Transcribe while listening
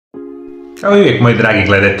Kao i uvijek, moji dragi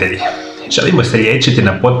gledatelji, želimo se liječiti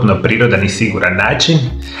na potpuno prirodan i siguran način,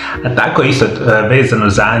 a tako isto vezano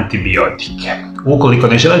za antibiotike. Ukoliko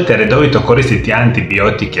ne želite redovito koristiti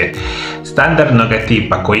antibiotike standardnog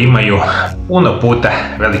tipa koji imaju puno puta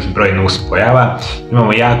veliki broj nuspojava,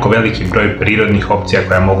 imamo jako veliki broj prirodnih opcija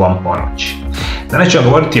koja mogu vam pomoći. Danas ću vam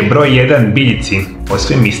govoriti o broj 1 biljci po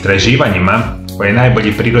svim istraživanjima koji je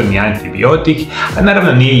najbolji prirodni antibiotik, a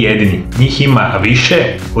naravno nije jedini. Njih ima više.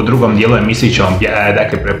 U drugom dijelu emisije ću vam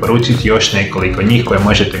preporučiti još nekoliko njih koje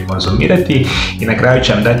možete konzumirati i na kraju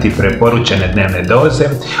ću vam dati preporučene dnevne doze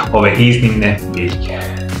ove iznimne biljke.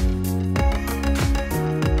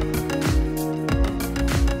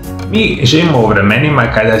 Mi živimo u vremenima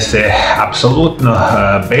kada se apsolutno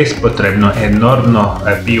bespotrebno, enormno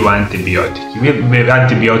piju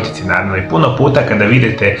antibiotici naravno, i puno puta kada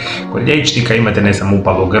vidite kod liječnika imate,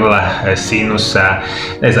 upalu grla, sinusa,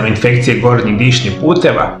 infekcije gornjih dišnih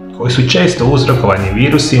puteva koji su često uzrokovani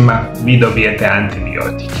virusima, vi dobijete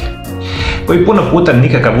antibiotike koji puno puta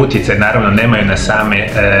nikakav utjecaj naravno nemaju na same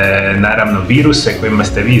viruse kojima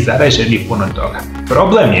ste vi zaraženi i puno toga.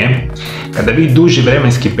 Problem je kada vi duži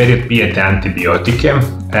vremenski period pijete antibiotike,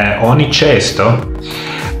 oni često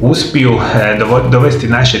uspiju dovesti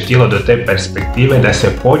naše tijelo do te perspektive da se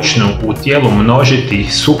počnu u tijelu množiti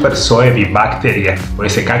super sojevi bakterije koje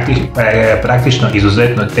se praktično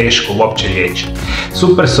izuzetno teško uopće liječe.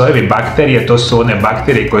 Super sojevi bakterije, to su one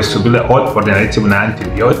bakterije koje su bile otporne recimo na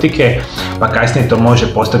antibiotike, pa kasnije to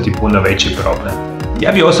može postati puno veći problem.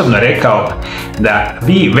 Ja bih osobno rekao da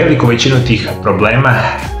vi veliku većinu tih problema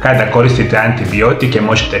kada koristite antibiotike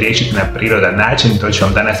možete riješiti na prirodan način, to će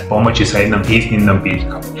vam danas pomoći sa jednom iznimnom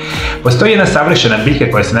biljkom. Postoji jedna savršena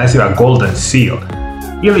biljka koja se naziva goldenseal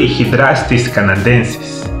ili Hydrastis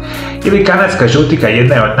canadensis ili kanadska žutika,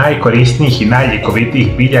 jedna je od najkorisnijih i najljekovitijih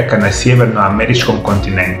biljaka na sjevernoameričkom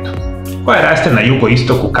kontinentu, koja raste na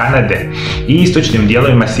jugoistoku Kanade i istočnim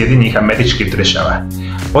dijelovima Sjedinjenih Američkih Država.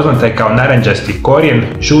 Poznata je kao narančasti korijen,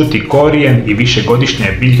 žuti korijen i višegodišnja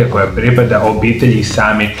je biljka koja pripada obitelji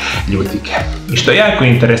same ljutike. I što je jako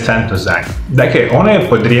interesantno za nju. Dakle, ona je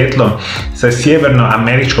podrijetlom sa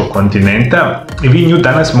sjevernoameričkog kontinenta i vi nju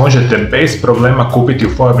danas možete bez problema kupiti u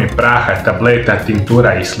formi praha, tableta,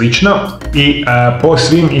 tinktura i slično. I po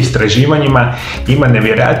svim istraživanjima ima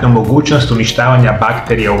nevjerojatnu mogućnost uništavanja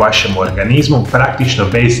bakterija u vašem organizmu praktično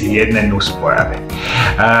bez jedne nuspojave.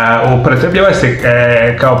 Upotrebljava se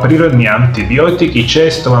kao prirodni antibiotik i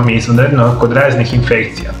često vam je izvanredno kod raznih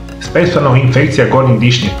infekcija. Specijalno infekcija gornjih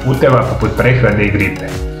dišnih puteva poput prehlade i gripe.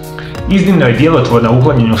 Iznimno je djelotvorna u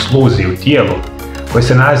uklanjanju sluzi u tijelu koje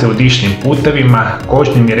se nalaze u dišnim putevima,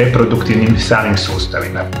 kožnim i reproduktivnim samim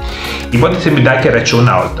sustavima. I vodite mi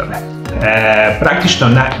računa o tome. Praktično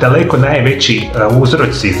daleko najveći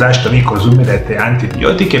uzroci zašto vi konzumirate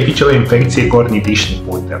antibiotike bit će ove infekcije gornjih dišnih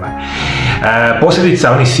puteva.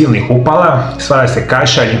 Posljedica onih silnih upala, stvara se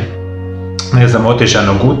kašalj,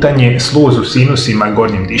 otežano gutanje, sluz u sinusima,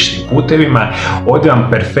 gornjim dišnim putevima. Ovdje vam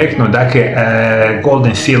perfektno,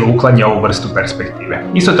 goldenseal uklanja ovu vrstu perspektive.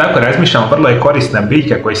 Isto tako razmišljamo, vrlo je korisna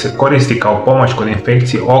biljka koja se koristi kao pomoć kod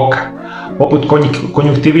infekcije oka, poput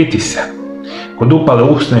konjuktivitisa, kod upale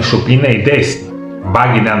usne šupljine i desni,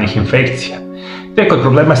 vaginalnih infekcija, te kod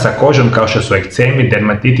problema sa kožom kao što su ekcemi,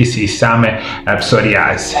 dermatitisi i same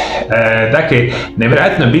psorijaze. Dakle,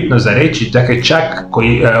 nevjerojatno bitno za reći, čak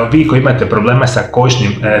vi koji imate problema sa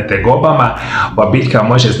kožnim tegobama, ova biljka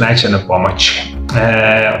može značajno pomoći.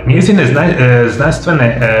 Njezine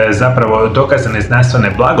dokazane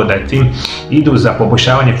znanstvene blagodati idu za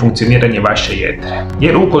poboljšavanje funkcioniranja vaše jetre.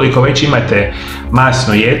 Jer ukoliko već imate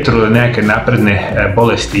masnu jetru, nekakve napredne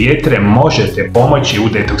bolesti jetre, možete pomoći u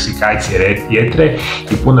detoksikaciji jetre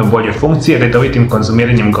i puno bolje funkcije redovitim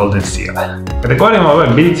konzumiranjem goldenseala. Kada govorimo o ovoj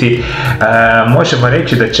biljci, možemo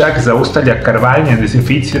reći da čak zaustavlja krvarenje,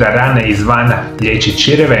 dezinficira rane izvana, liječi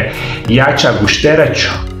čireve, jača gušteraču,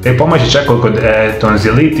 te pomaže čak kod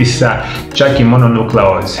tonzilitisa, čak i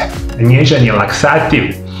mononukleoze. Nježan je laksativ,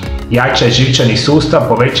 jača živčani sustav,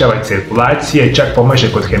 povećava cirkulacije, čak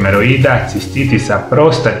pomaže kod hemeroida, cistitisa,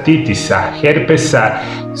 prostatitisa, herpesa,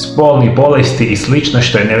 spolnih bolesti i slično,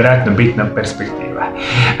 što je nevjerojatno bitna perspektiva.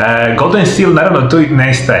 Goldenseal naravno tu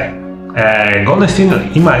nestaje. Goldenseal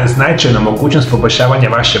ima značajnu mogućnost poboljšavanja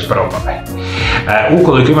vaše probave.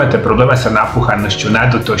 Ukoliko imate problema sa napuhanošću,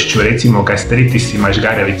 nadutošću, recimo gastritisima,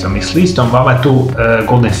 žgarevicom i slistom, vama tu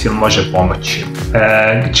goldenseal može pomoći.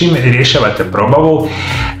 Čim rješavate probavu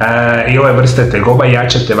i ove vrste tegoba,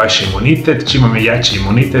 jačate vaš imunitet. Čim vam je jači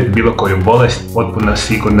imunitet, bilo koju bolest potpuno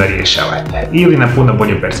sigurno rješavate ili na puno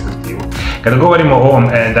bolju perspektivu. Kada govorimo o ovom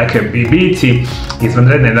biljci,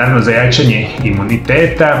 izvanredno je naravno za jačanje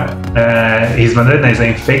imuniteta, izvanredna je za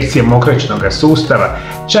infekcije mokraćnog sustava,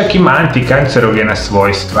 čak ima antikancerogena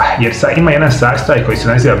svojstva, jer ima jedan sastojak koji se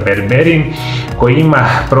naziva berberin, koji ima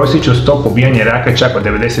prosječnu stopu ubijanja raka čak od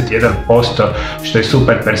 91%, što je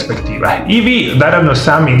super perspektiva. I vi, naravno,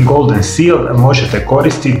 sami goldenseal možete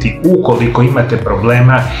koristiti ukoliko imate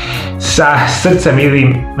problema sa srcem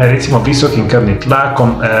ili recimo visokim krvnim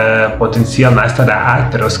tlakom, potencijal nastana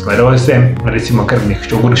ateroskleroze, recimo krvnih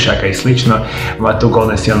čugurušaka i slično, vam tu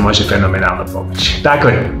goldenseal može fenomenalno pomoći.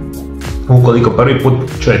 Dakle, ukoliko prvi put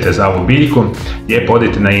čujete za ovu biljku, lijepo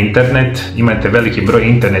odite na internet, imate veliki broj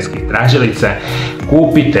internetskih tražilica,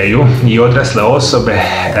 kupite ju i odrasle osobe.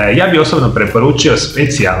 Ja bih osobno preporučio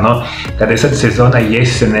specijalno kada je sad sezona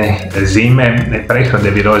jesene, zime, prehlade,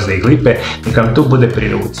 viroze i gripe, neka vam tu bude pri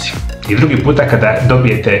ruci. I drugi puta kada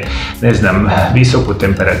dobijete, ne znam, visoku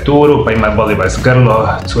temperaturu, pa boli vas grlo,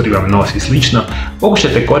 curi vam nos i slično,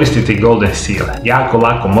 pokušajte koristiti goldenseal. Jako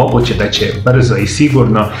lako moguće da će brzo i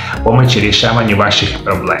sigurno pomoći rješavanju vaših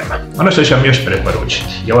problema. Ono što ću vam još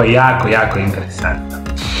preporučiti, i ovo je jako interesantno.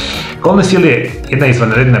 Goldenseal je jedna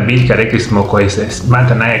izvanredna biljka, rekli smo, koja se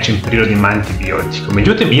smatra najjačim prirodnim antibiotikom.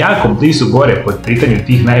 Međutim, jako blizu gore pod pitanju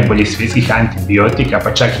tih najboljih svjetskih antibiotika,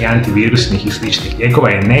 pa čak i antivirusnih i sličnih lijekova,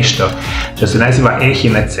 je nešto što se naziva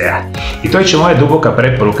echinacea. I to će moja duboka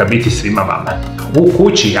preporuka biti svima vama. U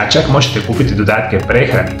kući, a čak možete kupiti dodatke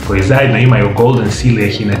prehrani koji zajedno imaju goldenseal i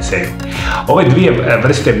echinaceu. Ove dvije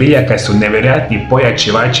vrste biljaka su nevjerojatni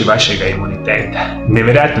pojačivači vašega imuniteta.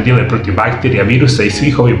 Nevjerojatno djeluju protiv bakterija, virusa i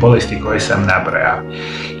svih ovih bolesti koje sam nabrojao.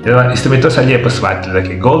 Jeste mi to sad lijepo shvatili?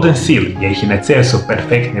 Dakle, goldenseal i echinacea su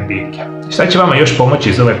perfektne biljke. Šta će vama još pomoći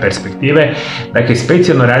iz ove perspektive? Dakle,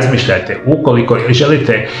 specijalno razmišljate, ukoliko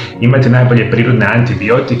želite imati najbolje prirodne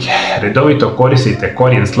antibiotike, redovito koristite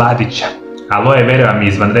korijen sladića. Aloe vera vam je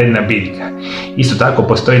izvanredna biljka. Isto tako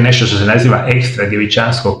postoji nešto što se naziva ekstra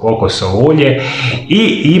djevičansko kokosovo ulje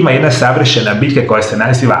i ima jedna savršena biljka koja se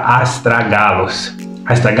naziva astragalus.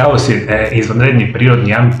 Astragalus je izvanredni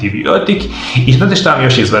prirodni antibiotik i znate što vam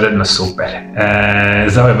još je izvanredno super?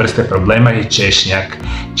 Za ove vrste problema je češnjak.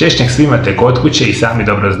 Češnjak svi imate kod kuće i sami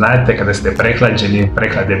dobro znate kada ste prehlađeni,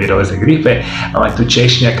 prehlade, viroze, gripe, vam tu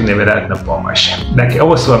češnjak nevjerojatno pomaže. Dakle,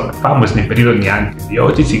 ovo su vam famozni prirodni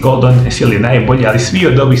antibiotici, goldenseal je najbolji, ali svi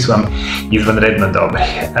od ovih su vam izvanredno dobri.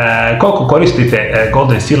 Koliko koristite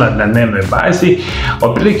goldenseala na dnevnoj bazi?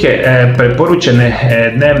 Otprilike preporučene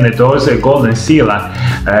dnevne doze goldenseala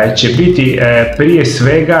će biti prije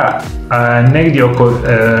svega negdje oko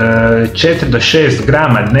 4 do 6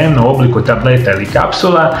 grama dnevno u obliku tableta ili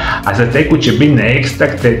kapsula, a za tekuće biljne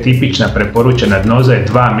ekstrakte tipična preporučena doza je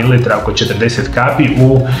 2 ml, oko 40 kapi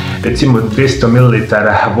u recimo 200 ml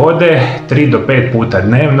vode 3 do 5 puta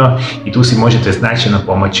dnevno i tu si možete značajno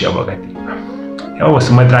pomoći ovoga tipa. Ovo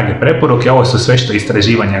su moje drage preporuke, ovo su sve što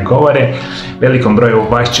istraživanja govore. Velikom broju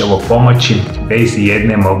vas će ovo pomoći bez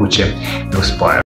jedne moguće nuspojave.